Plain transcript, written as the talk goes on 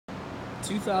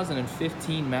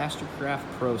2015 MasterCraft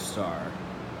Prostar.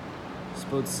 This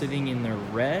boat's sitting in the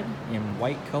red and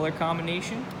white color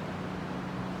combination.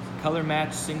 Color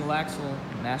matched single axle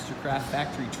MasterCraft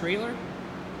factory trailer.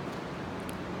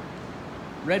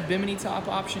 Red bimini top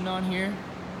option on here.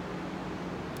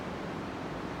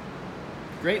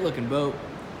 Great looking boat,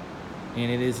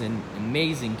 and it is in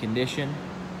amazing condition.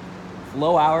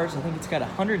 Low hours, I think it's got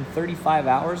 135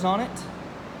 hours on it.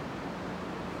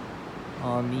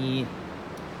 On the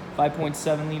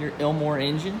 5.7 liter Ilmore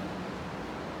engine.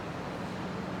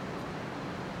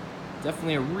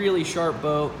 Definitely a really sharp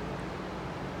boat.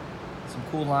 Some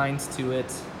cool lines to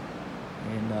it,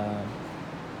 and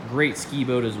great ski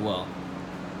boat as well.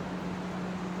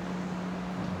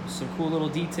 Some cool little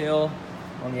detail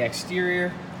on the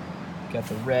exterior. Got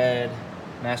the red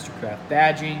MasterCraft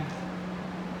badging,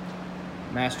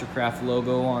 MasterCraft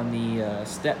logo on the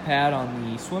step pad on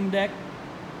the swim deck,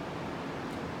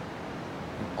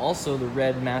 and also the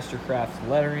red MasterCraft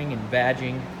lettering and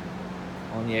badging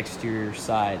on the exterior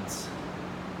sides.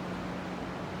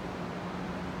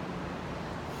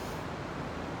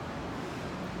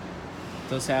 It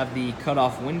does have the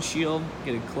cut-off windshield.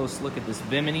 Get a close look at this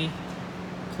bimini.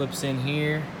 Clips in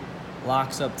here,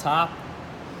 locks up top,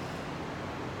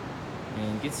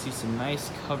 and gets you some nice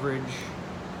coverage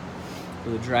for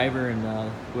the driver and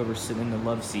whoever's sitting in the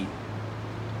love seat.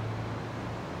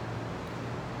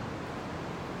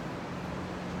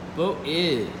 Boat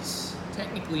is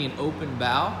technically an open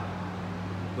bow,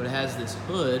 but it has this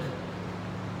hood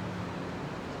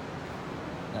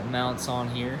that mounts on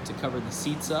here to cover the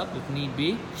seats up if need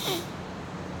be.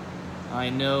 I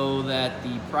know that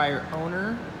the prior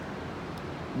owner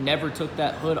never took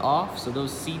that hood off, so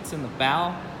those seats in the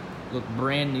bow look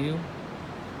brand new.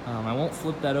 I won't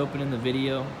flip that open in the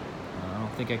video. I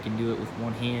don't think I can do it with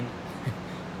one hand,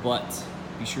 but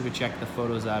be sure to check the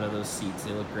photos out of those seats.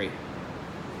 They look great.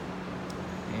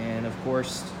 And of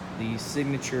course, the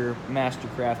signature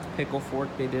MasterCraft pickle fork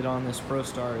they did on this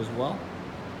Prostar as well.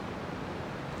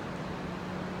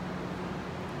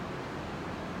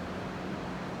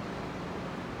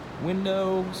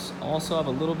 Windows also have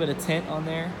a little bit of tint on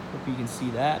there. Hope you can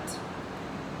see that.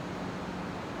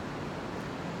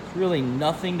 There's really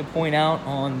nothing to point out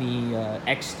on the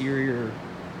exterior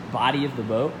body of the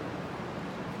boat.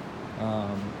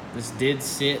 This did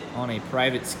sit on a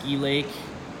private ski lake.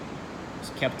 It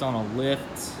was kept on a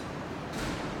lift,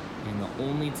 and the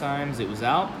only times it was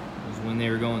out was when they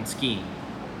were going skiing.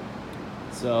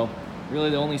 So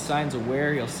really the only signs of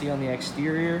wear you'll see on the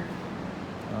exterior,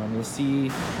 you'll see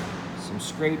some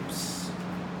scrapes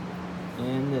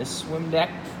in this swim deck,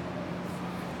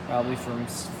 probably from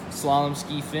slalom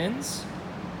ski fins,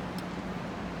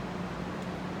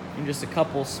 and just a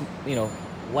couple,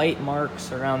 light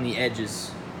marks around the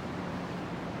edges.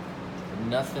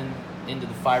 Nothing into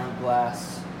the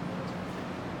fiberglass,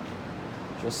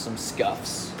 just some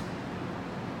scuffs.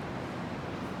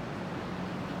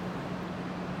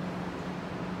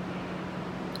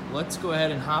 Let's go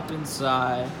ahead and hop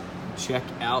inside and check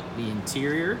out the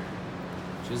interior,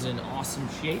 which is in awesome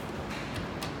shape.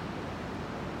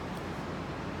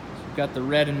 So we've got the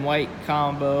red and white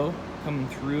combo coming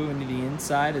through into the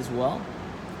inside as well.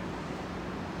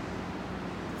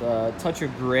 The touch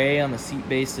of gray on the seat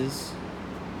bases.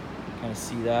 You kind of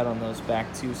see that on those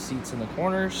back two seats in the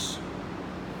corners.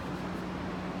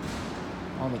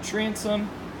 On the transom,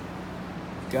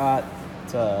 we've got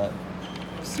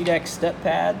SeatX step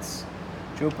pads,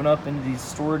 which open up into these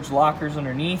storage lockers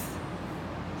underneath.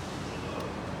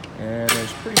 And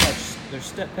there's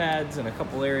step pads in a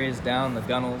couple areas down the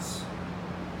gunnels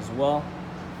as well.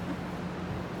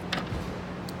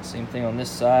 Same thing on this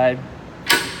side.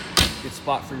 Good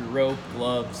spot for your rope,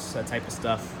 gloves, that type of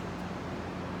stuff.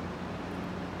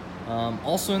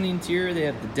 Also in the interior, they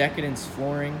have the Decadence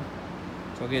flooring.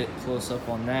 So I'll get a close up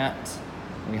on that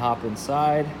when we hop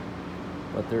inside.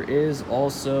 But there is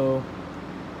also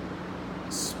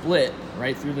a split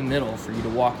right through the middle for you to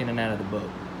walk in and out of the boat.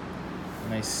 A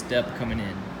nice step coming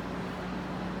in.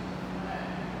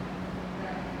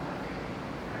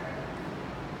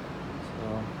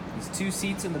 So these two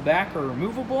seats in the back are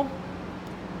removable.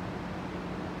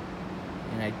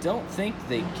 And I don't think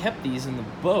they kept these in the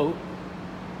boat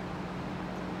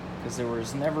because there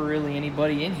was never really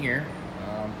anybody in here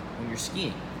when you're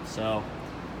skiing. So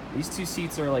these two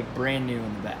seats are like brand new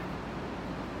in the back.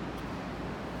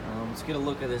 Let's get a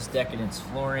look at this Decadence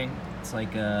flooring. It's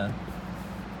like a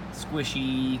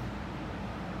squishy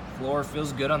floor,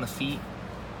 feels good on the feet.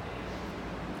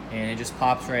 And it just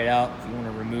pops right out if you want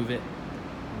to remove it.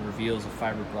 It reveals a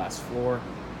fiberglass floor.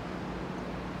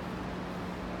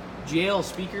 JL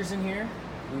speakers in here.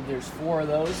 believe there's 4 of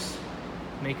those.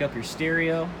 Make up your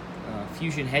stereo.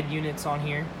 Fusion head units on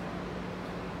here.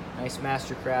 Nice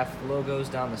MasterCraft logos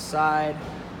down the side.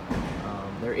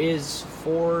 There is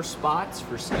 4 spots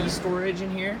for ski storage in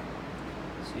here.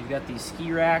 So you've got these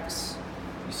ski racks.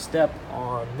 You step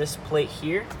on this plate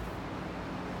here.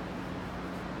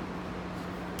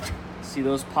 See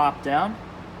those pop down.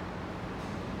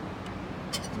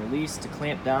 Release to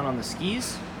clamp down on the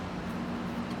skis.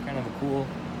 Kind of a cool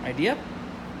idea.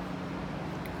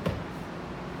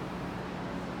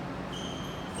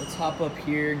 Let's hop up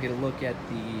here and get a look at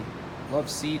the love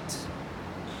seat.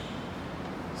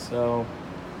 So,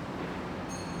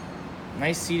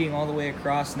 nice seating all the way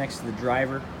across next to the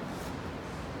driver.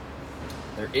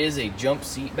 There is a jump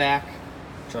seat back,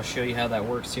 which I'll show you how that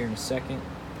works here in a second.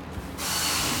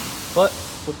 But,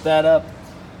 flip that up.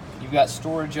 You've got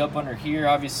storage up under here,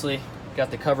 obviously. Got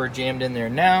the cover jammed in there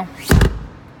now.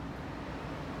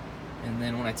 And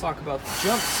then when I talk about the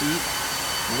jump seat,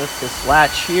 lift this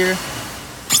latch here.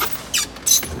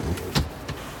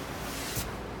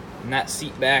 And that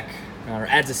seat back, or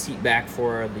adds a seat back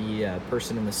for the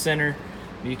person in the center.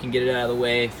 You can get it out of the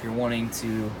way if you're wanting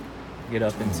to get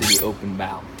up into the open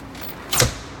bow.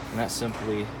 And that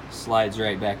simply slides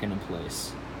right back into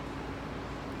place.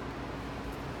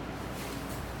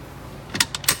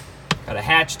 Got a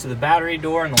hatch to the battery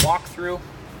door in the walkthrough.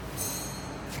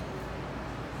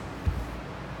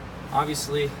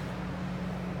 Obviously,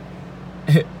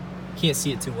 can't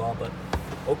see it too well, but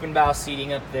open bow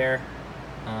seating up there.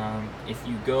 If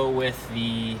you go with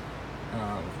the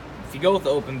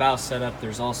open bow setup,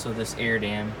 there's also this air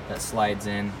dam that slides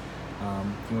in.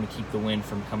 If you want to keep the wind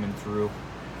from coming through.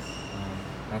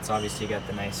 That's obviously got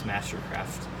the nice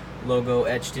MasterCraft logo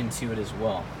etched into it as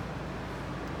well.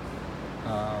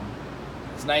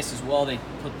 It's nice as well, they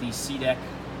put the C-deck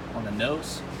on the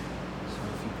nose. So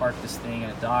if you park this thing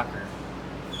at a dock or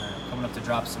coming up to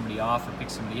drop somebody off or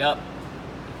pick somebody up,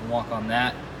 you can walk on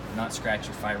that and not scratch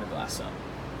your fiberglass up.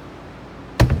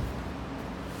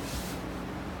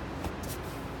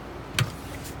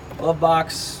 Glove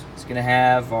box is going to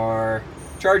have our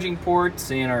charging ports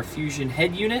and our Fusion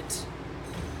head unit.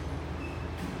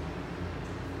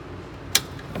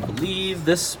 I believe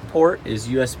this port is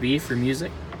USB for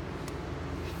music.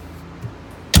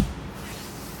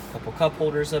 Couple cup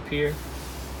holders up here.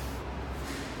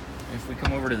 If we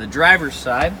come over to the driver's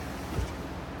side,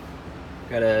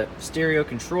 got a stereo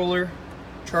controller,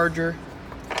 charger.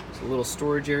 It's a little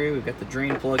storage area. We've got the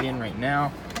drain plug in right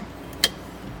now.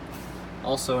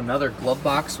 Also another glove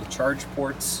box with charge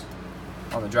ports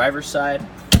on the driver's side.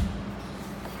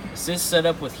 This is set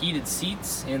up with heated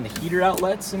seats and the heater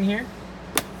outlets in here.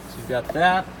 So we've got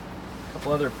that. A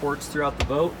couple other ports throughout the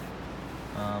boat.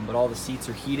 But all the seats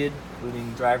are heated,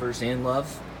 including drivers and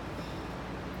love.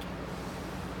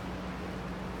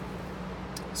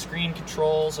 Screen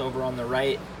controls over on the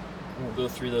right. We'll go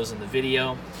through those in the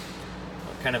video.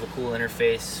 Kind of a cool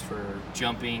interface for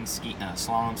jumping,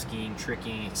 slalom skiing,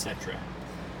 tricking, etc.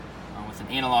 With an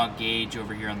analog gauge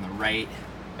over here on the right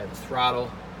by the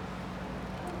throttle.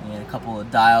 And a couple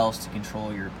of dials to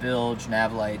control your bilge,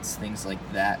 nav lights, things like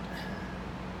that.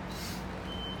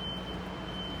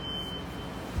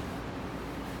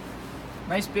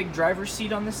 Nice big driver's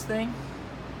seat on this thing.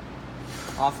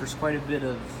 Offers quite a bit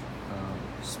of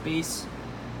space.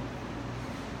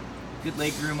 Good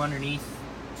leg room underneath.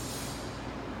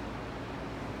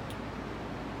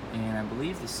 And I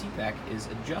believe the seat back is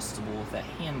adjustable with that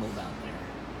handle down there.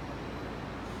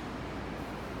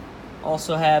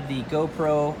 Also have the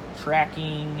GoPro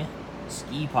tracking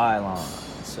ski pylon.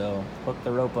 So hook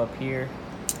the rope up here,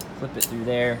 clip it through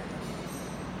there.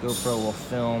 GoPro will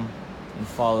film and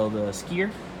follow the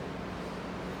skier.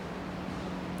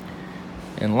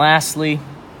 And lastly,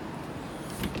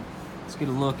 let's get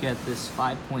a look at this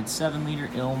 5.7 liter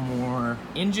Ilmor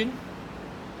engine.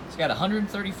 It's got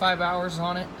 135 hours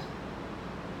on it.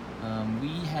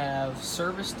 We have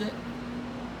serviced it,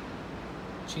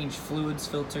 changed fluids,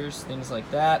 filters, things like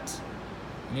that.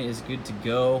 And it is good to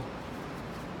go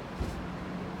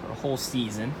for a whole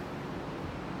season.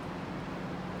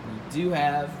 We do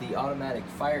have the automatic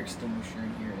fire extinguisher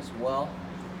in here as well.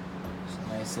 It's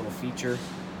a nice little feature.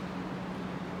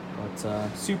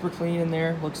 But super clean in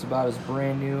there. Looks about as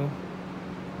brand new.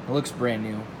 It looks brand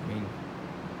new. I mean,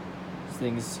 this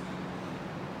thing's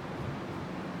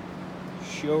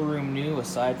showroom new,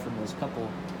 aside from those couple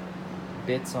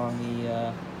bits on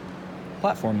the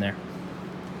platform there.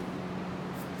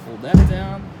 Fold that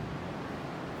down.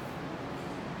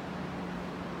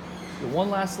 Get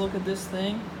one last look at this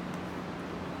thing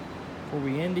before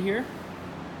we end here.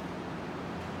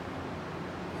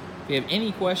 If you have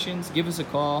any questions, give us a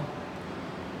call.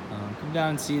 Come down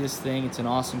and see this thing. It's in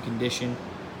awesome condition,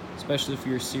 especially if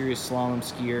you're a serious slalom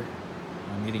skier.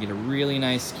 You're gonna get a really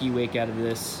nice ski wake out of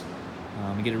this.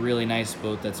 And get a really nice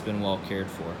boat that's been well cared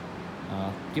for.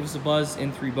 Give us a buzz,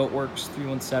 N3 Boatworks,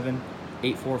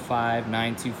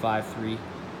 317-845-9253.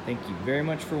 Thank you very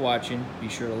much for watching. Be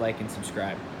sure to like and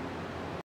subscribe.